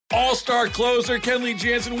All-star closer Kenley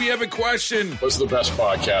Jansen, we have a question. What's the best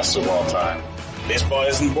podcast of all time? Baseball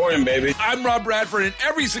isn't boring, baby. I'm Rob Bradford, and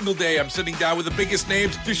every single day I'm sitting down with the biggest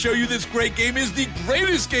names to show you this great game is the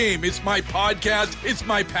greatest game. It's my podcast. It's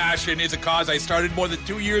my passion. It's a cause I started more than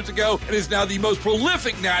 2 years ago and is now the most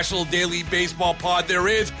prolific national daily baseball pod there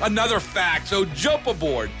is. Another fact. So jump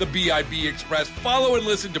aboard the BIB Express. Follow and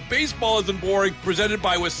listen to Baseball Isn't Boring, presented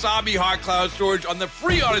by Wasabi Hot Cloud Storage on the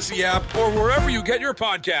free Odyssey app or wherever you get your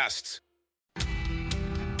podcasts.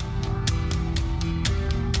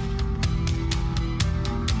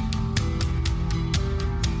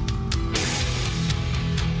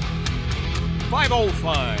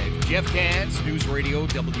 .505 Jeff Katz, News Radio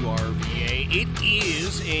WRVA. It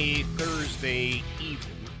is a Thursday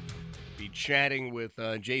evening. Be chatting with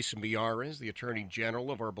Jason Miyares, the Attorney General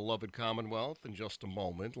of our beloved Commonwealth, in just a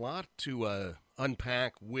moment. A lot to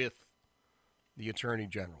unpack with the Attorney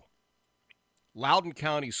General. Loudoun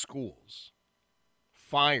County Schools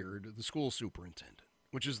fired the school superintendent,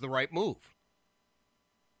 which is the right move.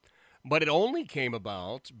 But it only came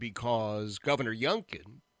about because Governor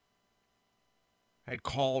Youngkin had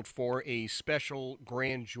called for a special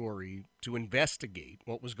grand jury to investigate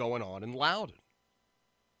what was going on in Loudoun.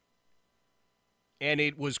 And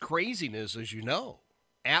it was craziness, as you know,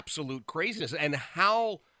 absolute craziness. And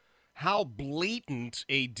how blatant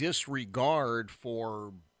a disregard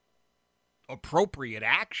for appropriate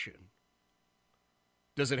action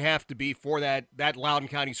does it have to be for that Loudoun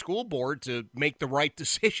County School Board to make the right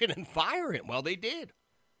decision and fire him? Well, they did.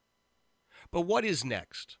 But what is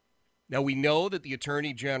next? Now, we know that the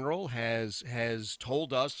Attorney General has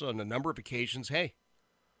told us on a number of occasions, hey,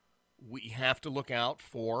 we have to look out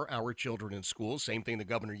for our children in school. Same thing that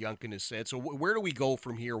Governor Youngkin has said. So where do we go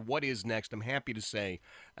from here? What is next? I'm happy to say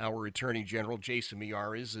our Attorney General, Jason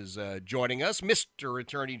Miyares, is joining us. Mr.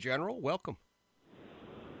 Attorney General, welcome.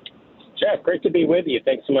 Jeff, great to be with you.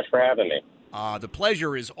 Thanks so much for having me. The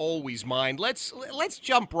pleasure is always mine. Let's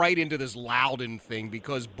jump right into this Loudoun thing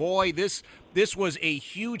because, boy, this was a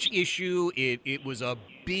huge issue. It was a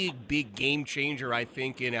big game changer, I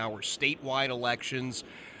think, in our statewide elections.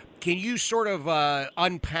 Can you sort of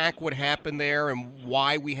unpack what happened there and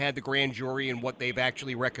why we had the grand jury and what they've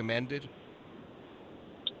actually recommended?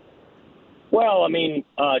 Well, I mean,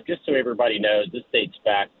 just so everybody knows, this dates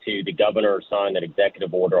back to the governor signed an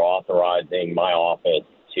executive order authorizing my office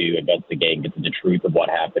to investigate and get to the truth of what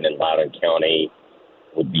happened in Loudoun County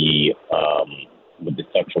with the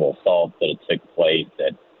sexual assault that took place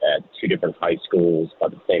at two different high schools by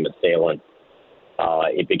the same assailant.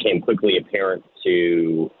 It became quickly apparent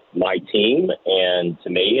to my team and to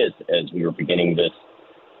me as we were beginning this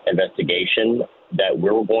investigation that we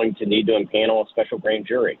were going to need to impanel a special grand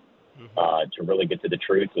jury to really get to the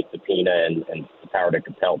truth with subpoena and the power to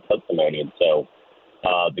compel testimony. And so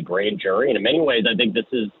the grand jury, and in many ways, I think this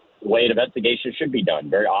is the way an investigation should be done,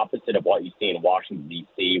 very opposite of what you see in Washington,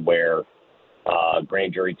 D.C., where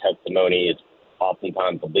grand jury testimony is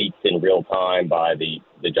oftentimes leaked in real time by the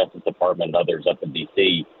Justice Department and others up in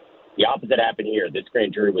D.C. The opposite happened here. This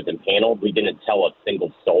grand jury was impaneled. We didn't tell a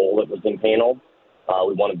single soul it was impaneled.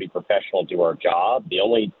 We want to be professional and do our job. The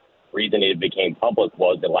only reason it became public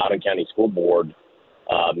was the Loudoun County School Board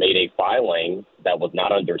made a filing that was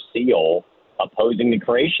not under seal opposing the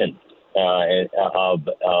creation and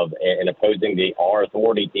opposing our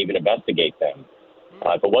authority to even investigate them.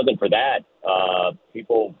 If it wasn't for that,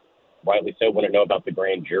 people, rightly so, wouldn't know about the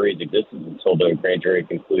grand jury's existence until the grand jury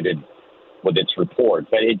concluded with its report.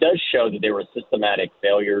 But it does show that there were systematic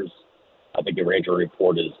failures. I think the grand jury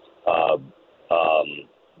report is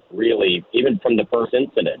really, even from the first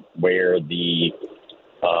incident where a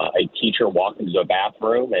teacher walked into a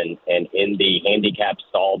bathroom and in the handicap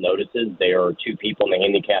stall notices there are two people in the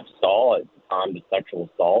handicap stall at the time the sexual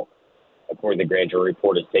assault, according to the grand jury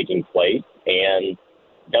report, is taking place and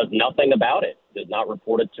does nothing about it, does not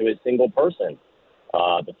report it to a single person.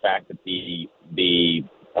 The fact that the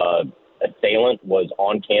assailant was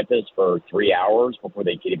on campus for 3 hours before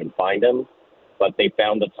they could even find him, but they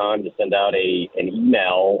found the time to send out an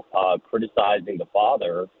email criticizing the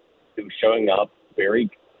father, who's showing up very,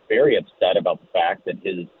 very upset about the fact that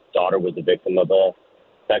his daughter was a victim of a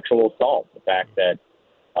sexual assault. The fact that,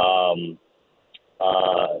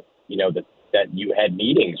 that you had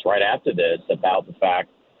meetings right after this about the fact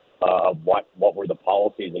of what were the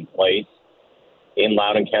policies in place in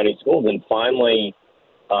Loudoun County schools. And finally,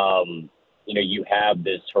 you have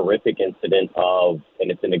this horrific incident of,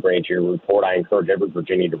 and it's in the grand jury report, I encourage every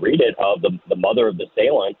Virginian to read it, of the mother of the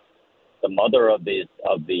assailant, the mother of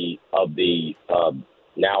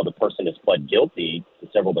now the person has pled guilty to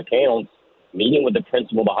several accounts, meeting with the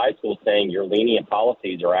principal of the high school saying your lenient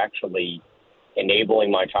policies are actually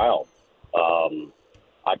enabling my child.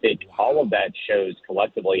 I think all of that shows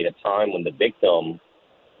collectively at a time when the victim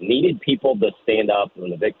needed people to stand up,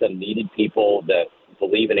 when the victim needed people that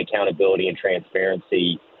believe in accountability and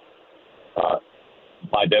transparency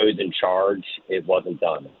by those in charge. It wasn't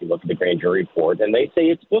done. If you look at the grand jury report, and they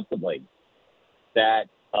say explicitly that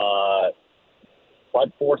but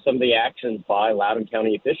for some of the actions by Loudoun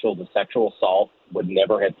County officials, the sexual assault would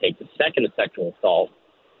never have taken, the second sexual assault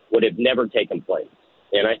would have never taken place.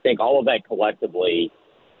 And I think all of that collectively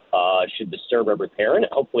should disturb every parent.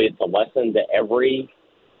 Hopefully it's a lesson to every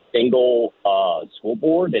single school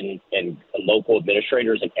board and local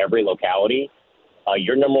administrators in every locality.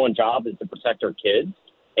 Your number one job is to protect our kids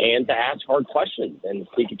and to ask hard questions and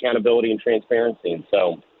seek accountability and transparency. And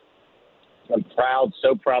so I'm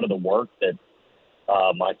so proud of the work that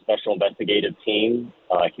my special investigative team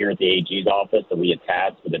here at the AG's office that we had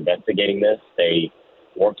tasked with investigating this. They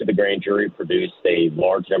worked with the grand jury, produced a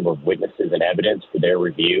large number of witnesses and evidence for their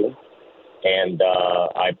review. And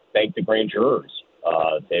I thank the grand jurors.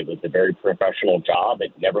 It was a very professional job.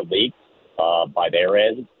 It never leaked by their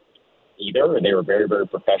end either. And they were very, very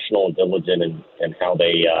professional and diligent in how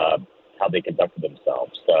they conducted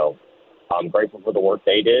themselves. So I'm grateful for the work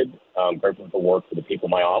they did. I'm grateful for the work for the people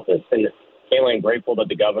in my office. And Kayla, I'm grateful that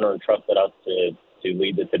the governor entrusted us to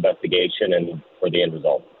lead this investigation and for the end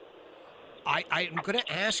result. I'm going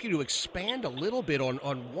to ask you to expand a little bit on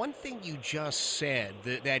one thing you just said,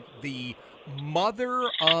 that the mother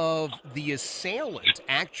of the assailant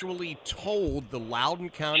actually told the Loudoun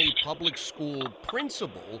County Public School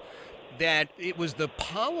principal that it was the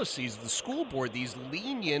policies of the school board, these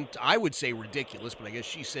lenient, I would say ridiculous, but I guess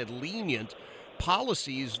she said lenient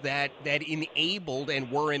policies that enabled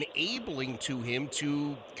and were enabling to him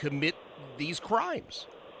to commit these crimes.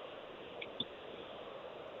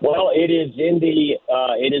 Well, it is in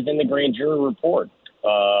the grand jury report.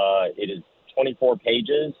 It is 24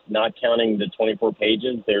 pages, not counting the 24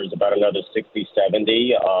 pages. There's about another 60,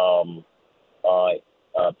 70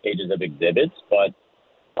 pages of exhibits, but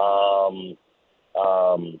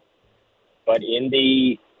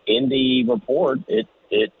in the report,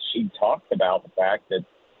 she talked about the fact that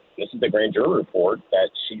this is the grand jury report that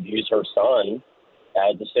she views her son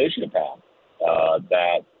as a sociopath,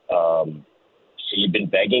 that she had been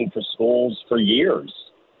begging for schools for years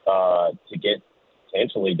to get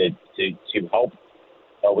potentially to help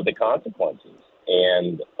with the consequences,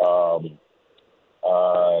 and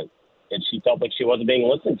she felt like she wasn't being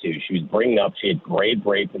listened to. She was bringing up, she had grave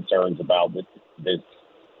concerns about this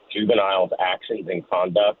juvenile's actions and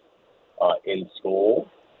conduct in school,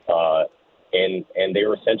 and they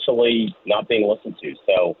were essentially not being listened to.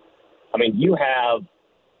 So, I mean, you have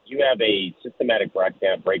a systematic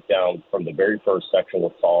breakdown from the very first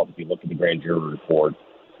sexual assault, if you look at the grand jury report,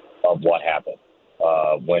 of what happened.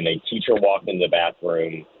 When a teacher walked into the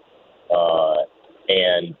bathroom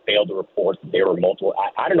and failed to report that there were multiple.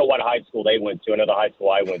 I don't know what high school they went to. Another high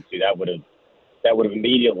school I went to, that would have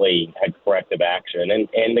immediately had corrective action.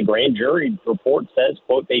 And the grand jury report says,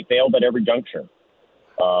 quote, they failed at every juncture.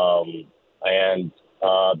 And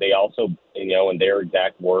they also, in their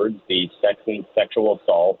exact words, the sexual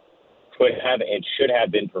assault could have and should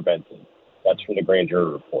have been prevented. That's from the grand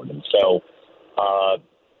jury report. And so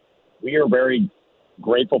we are very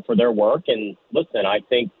grateful for their work. And listen, I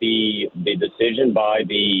think the decision by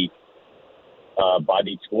the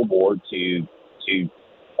school board to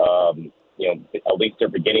at least they're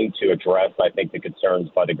beginning to address, I think, the concerns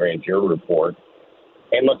by the grand jury report.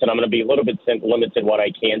 And listen, I'm going to be a little bit limited what I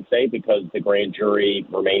can say because the grand jury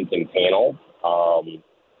remains in panel,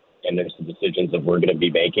 and there's some decisions that we're going to be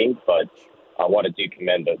making. But I want to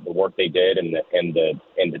commend the work they did and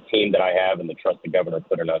the team that I have and the trust the governor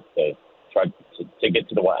put in us to try to get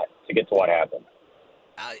to what happened.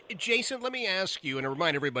 Jason, let me ask you, and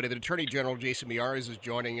remind everybody that Attorney General Jason Miyares is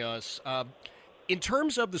joining us. In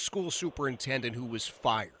terms of the school superintendent who was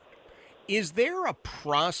fired, is there a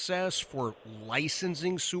process for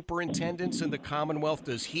licensing superintendents in the Commonwealth?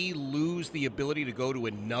 Does he lose the ability to go to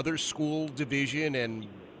another school division and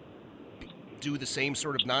do the same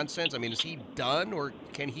sort of nonsense? I mean, is he done, or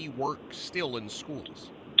can he work still in schools?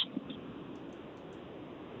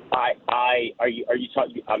 Are you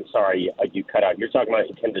talking? I'm sorry, you cut out. You're talking about,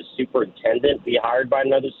 can the superintendent be hired by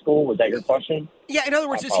another school? Was that your question? Yeah. In other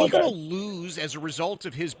words, is he going to lose as a result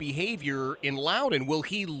of his behavior in Loudoun? Will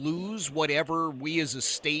he lose whatever we as a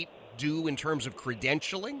state do in terms of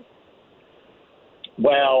credentialing?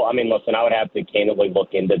 Well, I mean, listen, I would have to candidly look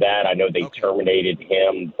into that. I know they terminated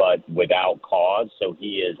him, but without cause, so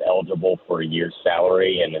he is eligible for a year's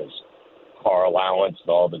salary and is car allowance and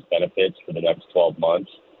all of his benefits for the next 12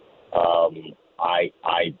 months. I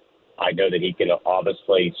know that he can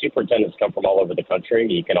obviously, superintendents come from all over the country.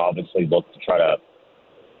 He can obviously look to try to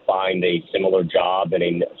find a similar job in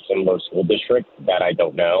a similar school district. That I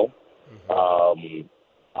don't know.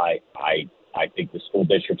 I think the school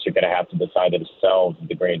districts are going to have to decide themselves in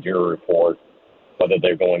the grand jury report whether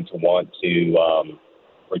they're going to want to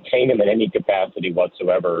retain him in any capacity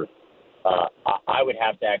whatsoever. I would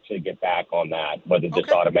have to actually get back on that, whether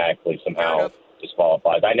this automatically somehow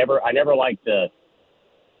disqualifies. I never like to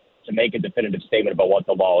make a definitive statement about what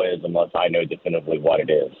the law is unless I know definitively what it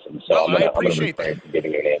is. And so I'm going to refrain from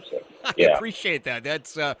giving you an answer. I appreciate that.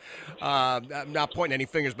 That's I'm not pointing any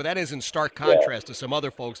fingers, but that is in stark contrast to some other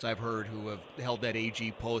folks I've heard who have held that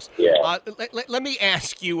AG post. Yeah. Let me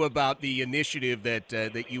ask you about the initiative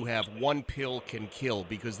that you have, One Pill Can Kill,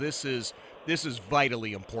 because this is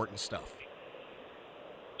vitally important stuff.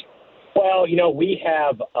 Well, we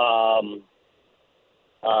have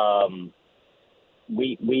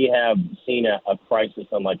we have seen a crisis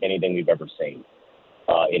unlike anything we've ever seen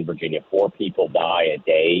in Virginia. 4 people die a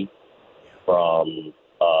day from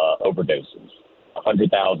overdoses.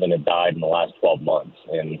 100,000 have died in the last 12 months.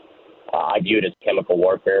 And I view it as chemical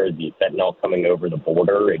warfare. The fentanyl coming over the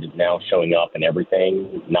border, it is now showing up in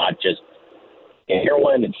everything, not just in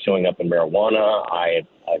heroin. It's showing up in marijuana.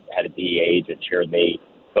 I've had a DEA agent share me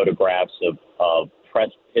photographs of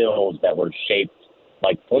pressed pills that were shaped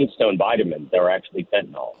like Flintstone vitamins. They were actually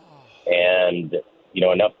fentanyl. And,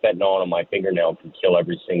 enough fentanyl on my fingernail can kill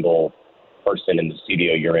every single person in the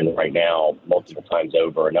studio you're in right now multiple times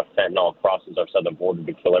over. Enough fentanyl crosses our southern border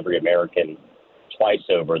to kill every American twice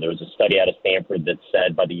over. There was a study out of Stanford that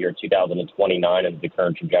said by the year 2029, in the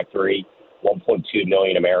current trajectory, 1.2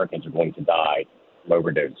 million Americans are going to die from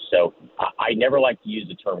overdose. So I never like to use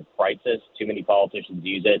the term crisis. Too many politicians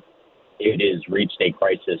use it. It has reached a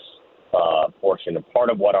crisis portion. And part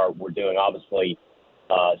of what we're doing, obviously,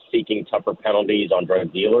 seeking tougher penalties on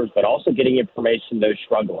drug dealers, but also getting information to those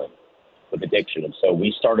struggling with addiction. And so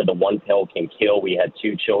we started the One Pill Can Kill. We had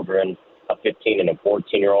 2 children, a 15 and a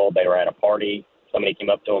 14-year-old. They were at a party. Somebody came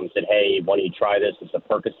up to them and said, "Hey, why don't you try this? It's a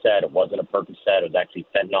Percocet." It wasn't a Percocet. It was actually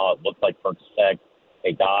fentanyl. It looked like Percocet.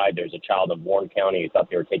 They died. There's a child in Warren County who thought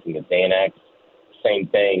they were taking a Xanax. Same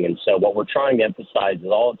thing. And so what we're trying to emphasize is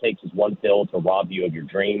all it takes is one pill to rob you of your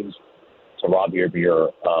dreams, to rob you of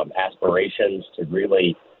your aspirations, to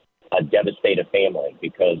really devastate a family,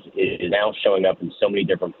 because it is now showing up in so many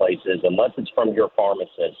different places. Unless it's from your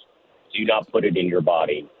pharmacist, do not put it in your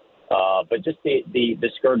body. But just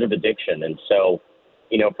the scourge of addiction. And so,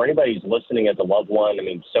 for anybody who's listening as a loved one,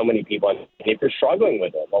 so many people, if you're struggling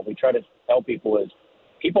with it, what we try to tell people is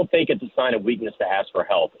people think it's a sign of weakness to ask for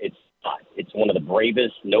help. It's not. It's one of the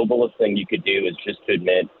bravest, noblest thing you could do is just to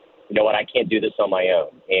admit, you know what, I can't do this on my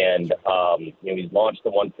own. And, he's launched the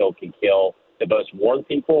One Pill Can Kill to both warn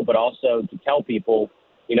people, but also to tell people,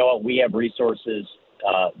 you know what, we have resources.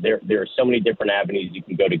 There are so many different avenues you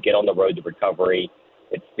can go to get on the road to recovery.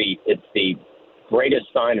 It's the greatest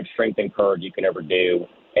sign of strength and courage you can ever do,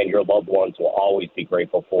 and your loved ones will always be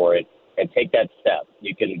grateful for it. And take that step.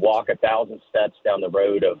 You can walk 1,000 steps down the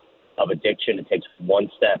road of addiction. It takes one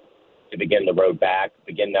step to begin the road back,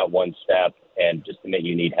 begin that one step, and just admit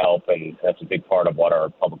you need help. And that's a big part of what our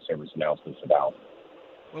public service announcement is about.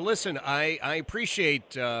 Well, listen, I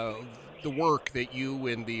appreciate the work that you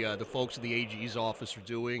and the folks at the AG's office are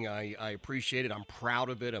doing. I appreciate it. I'm proud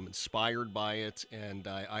of it. I'm inspired by it, and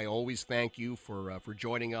I always thank you for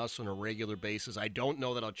joining us on a regular basis. I don't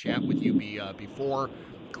know that I'll chat with you before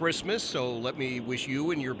Christmas, so let me wish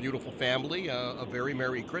you and your beautiful family a very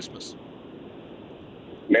Merry Christmas.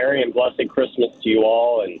 Merry and blessed Christmas to you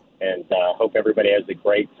all, and hope everybody has a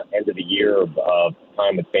great end of the year of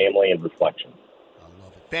time with family and reflection.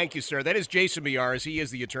 Thank you, sir. That is Jason Miyares. He is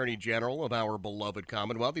the Attorney General of our beloved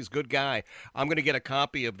Commonwealth. He's a good guy. I'm going to get a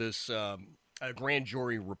copy of this grand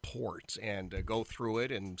jury report and go through it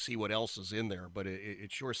and see what else is in there. But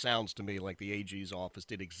it sure sounds to me like the AG's office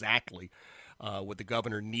did exactly what the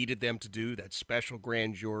governor needed them to do. That special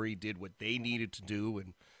grand jury did what they needed to do,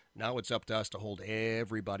 and now it's up to us to hold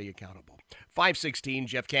everybody accountable. 516,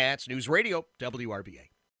 Jeff Katz, News Radio, WRBA.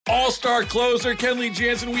 All-star closer Kenley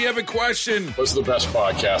Jansen, we have a question. What's the best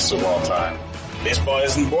podcast of all time? Baseball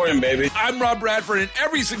isn't boring, baby. I'm Rob Bradford, and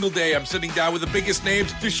every single day I'm sitting down with the biggest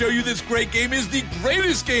names to show you this great game is the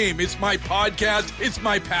greatest game. It's my podcast. It's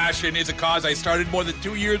my passion. It's a cause I started more than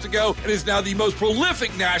 2 years ago and is now the most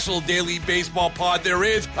prolific national daily baseball pod there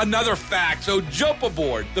is. Another fact, so jump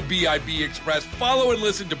aboard the BIB Express. Follow and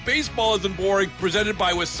listen to Baseball Isn't Boring, presented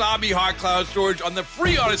by Wasabi Hot Cloud Storage on the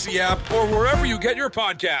free Odyssey app or wherever you get your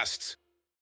podcasts.